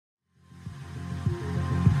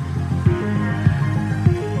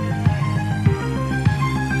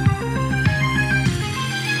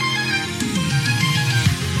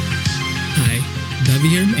Davi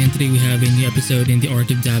here, and today we have a new episode in the Art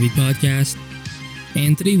of Davi podcast.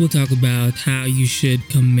 And today we'll talk about how you should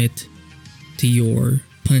commit to your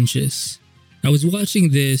punches. I was watching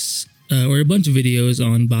this or a bunch of videos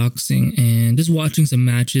on boxing and just watching some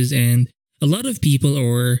matches, and a lot of people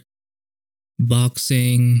or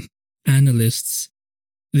boxing analysts,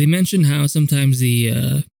 they mention how sometimes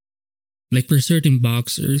like for certain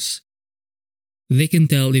boxers, they can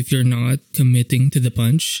tell if you're not committing to the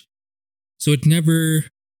punch. So it never,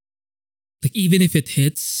 like even if it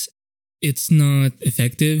hits, it's not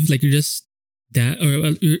effective. Like you're just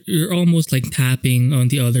you're almost like tapping on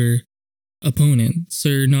the other opponent. So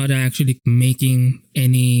you're not actually making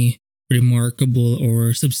any remarkable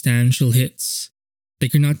or substantial hits.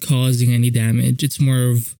 Like you're not causing any damage. It's more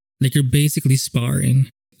of like you're basically sparring,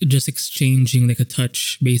 just exchanging like a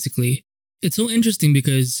touch basically. It's so interesting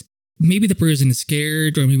because maybe the person is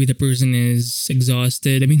scared or maybe the person is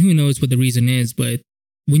exhausted. I mean, who knows what the reason is, but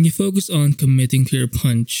when you focus on committing to your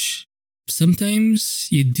punch, sometimes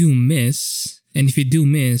you do miss. And if you do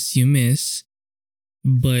miss, you miss.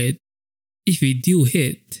 But if you do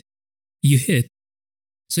hit, you hit.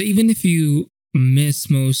 So even if you miss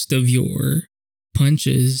most of your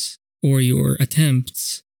punches or your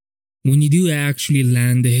attempts, when you do actually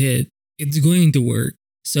land the hit, it's going to work.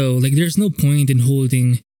 So like there's no point in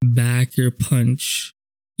holding back your punch.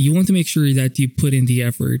 You want to make sure that you put in the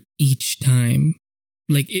effort each time.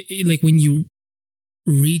 Like like when you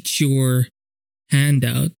reach your hand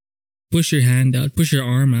out, push your hand out, push your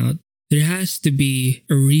arm out, there has to be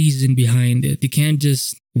a reason behind it. You can't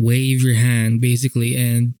just wave your hand basically.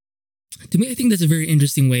 And to me, I think that's a very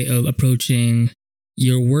interesting way of approaching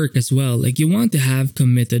your work as well. Like you want to have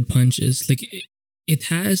committed punches. Like it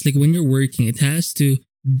has, like when you're working, it has to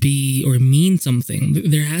be or mean something.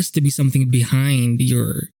 There has to be something behind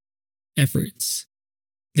your efforts.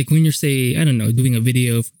 Like when you're, say, I don't know, doing a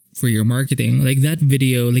video for your marketing, like that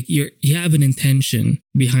video, like you have an intention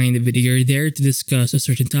behind the video. You're there to discuss a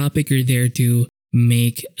certain topic. You're there to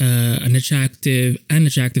make an attractive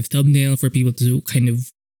thumbnail for people to kind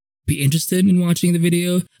of be interested in watching the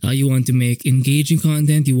video. You want to make engaging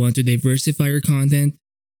content. You want to diversify your content.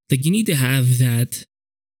 Like you need to have that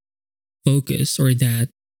focus or that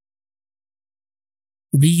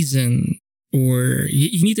reason, or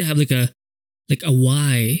you need to have like a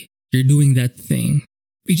why you're doing that thing.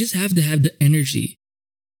 You just have to have the energy,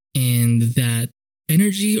 and that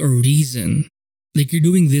energy or reason, like you're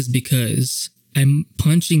doing this because I'm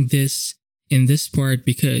punching this in this part,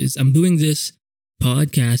 because I'm doing this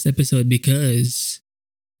podcast episode, because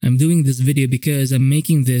I'm doing this video, because I'm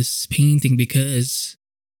making this painting, because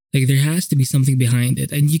like there has to be something behind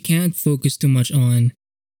it. And you can't focus too much on,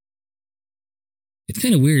 it's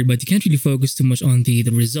kind of weird, but you can't really focus too much on the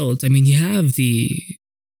results. I mean, you have the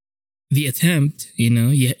attempt, you know,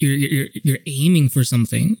 you're aiming for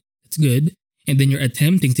something, that's good. And then you're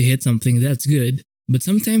attempting to hit something, that's good. But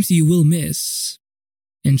sometimes you will miss.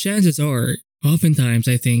 And chances are, oftentimes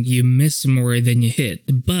I think you miss more than you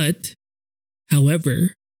hit. But,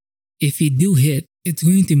 however, if you do hit, it's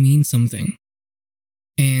going to mean something.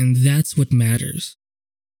 And that's what matters.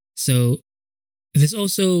 So, there's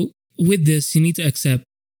also, with this, you need to accept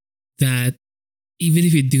that even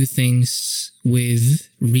if you do things with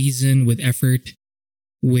reason, with effort,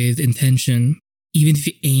 with intention, even if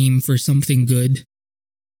you aim for something good,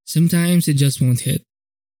 sometimes it just won't hit.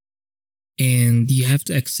 And you have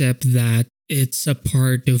to accept that it's a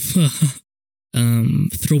part of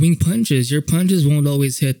throwing punches. Your punches won't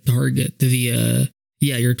always hit target,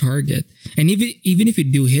 your target. And even if you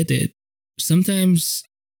do hit it, sometimes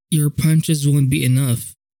your punches won't be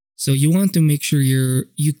enough. So you want to make sure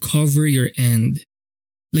you cover your end.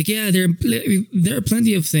 Like, yeah, there are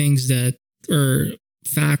plenty of things that are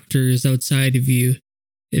factors outside of you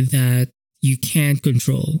that you can't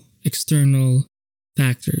control, external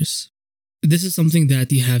factors. This is something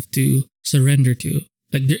that you have to surrender to.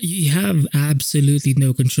 Like you have absolutely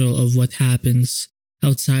no control of what happens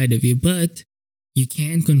outside of you, but you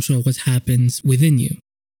can control what happens within you.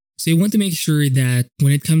 So you want to make sure that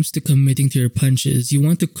when it comes to committing to your punches, you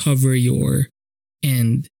want to cover your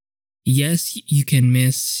end. Yes, you can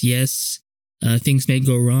miss. Yes, things may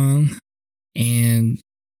go wrong. And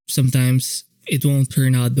sometimes it won't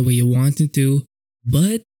turn out the way you want it to.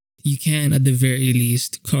 But you can, at the very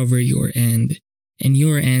least, cover your end. And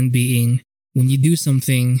your end being, when you do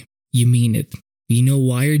something, you mean it. You know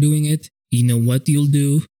why you're doing it. You know what you'll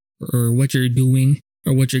do, or what you're doing,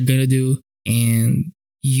 or what you're gonna do. And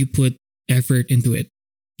you put effort into it.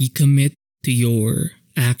 You commit to your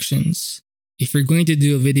actions. If you're going to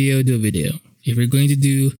do a video, do a video. If you're going to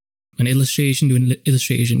do an illustration, do an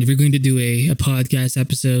illustration. If you're going to do a podcast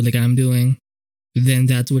episode like I'm doing, then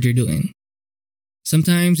that's what you're doing.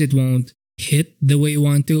 Sometimes it won't hit the way you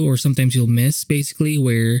want to, or sometimes you'll miss, basically,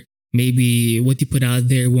 where maybe what you put out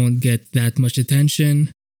there won't get that much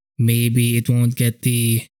attention. Maybe it won't get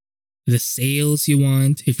the sales you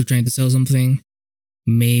want if you're trying to sell something.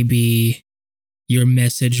 Maybe your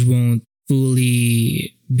message won't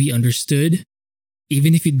fully be understood.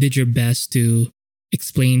 Even if you did your best to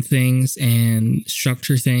explain things and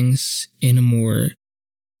structure things in a more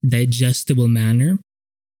digestible manner,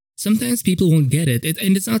 sometimes people won't get it.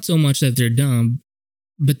 And it's not so much that they're dumb,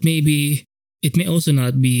 but maybe it may also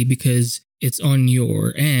not be because it's on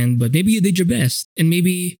your end, but maybe you did your best. And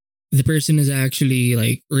maybe the person is actually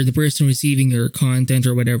like, or the person receiving your content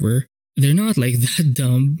or whatever, they're not like that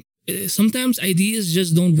dumb. Sometimes ideas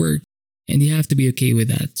just don't work, and you have to be okay with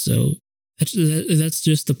that. So that's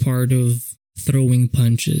just a part of throwing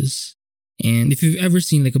punches. And if you've ever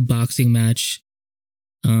seen like a boxing match,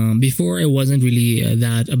 before I wasn't really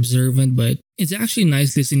that observant, but it's actually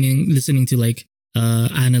nice listening to like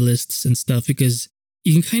analysts and stuff, because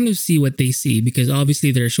you can kind of see what they see, because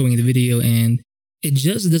obviously they're showing the video and it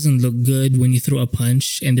just doesn't look good when you throw a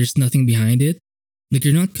punch and there's nothing behind it. Like,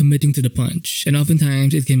 you're not committing to the punch, and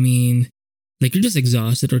oftentimes it can mean like you're just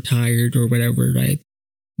exhausted or tired or whatever, right?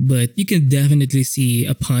 But you can definitely see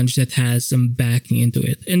a punch that has some backing into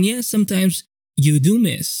it. And yes, sometimes you do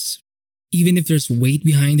miss. Even if there's weight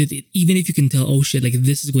behind it, even if you can tell, oh shit, like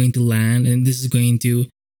this is going to land and this is going to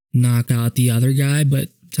knock out the other guy, but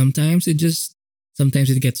sometimes it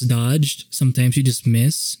gets dodged. Sometimes you just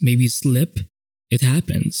miss, maybe slip. It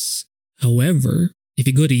happens. However, if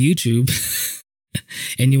you go to YouTube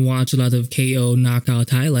and you watch a lot of KO knockout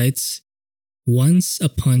highlights, once a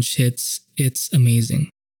punch hits, it's amazing.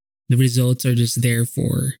 The results are just there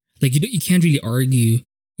for, like, you can't really argue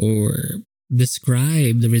or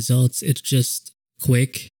describe the results. It's just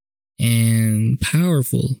quick and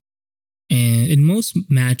powerful. And in most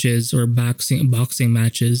matches or boxing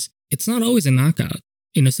matches, it's not always a knockout.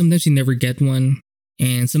 Sometimes you never get one,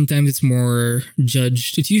 and sometimes it's more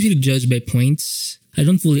judged. It's usually judged by points. I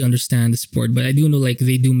don't fully understand the sport, but I do know like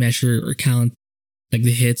they do measure or count like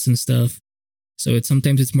the hits and stuff. So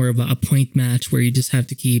sometimes it's more of a point match where you just have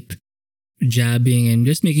to keep jabbing and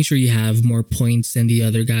just making sure you have more points than the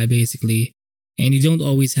other guy, basically. And you don't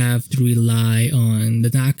always have to rely on the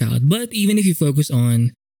knockout. But even if you focus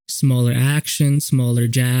on smaller actions, smaller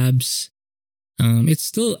jabs, it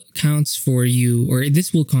still counts for you, or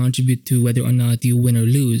this will contribute to whether or not you win or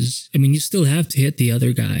lose. I mean, you still have to hit the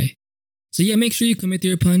other guy. So yeah, make sure you commit to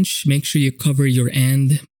your punch. Make sure you cover your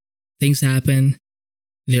end. Things happen.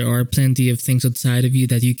 There are plenty of things outside of you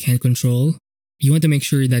that you can't control. You want to make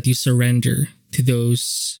sure that you surrender to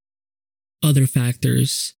those other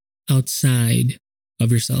factors outside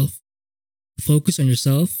of yourself. Focus on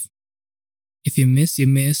yourself. If you miss, you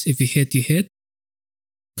miss. If you hit, you hit.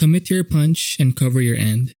 Commit to your punch and cover your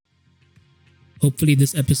end. Hopefully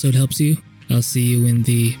this episode helps you. I'll see you in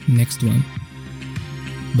the next one.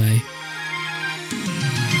 Bye.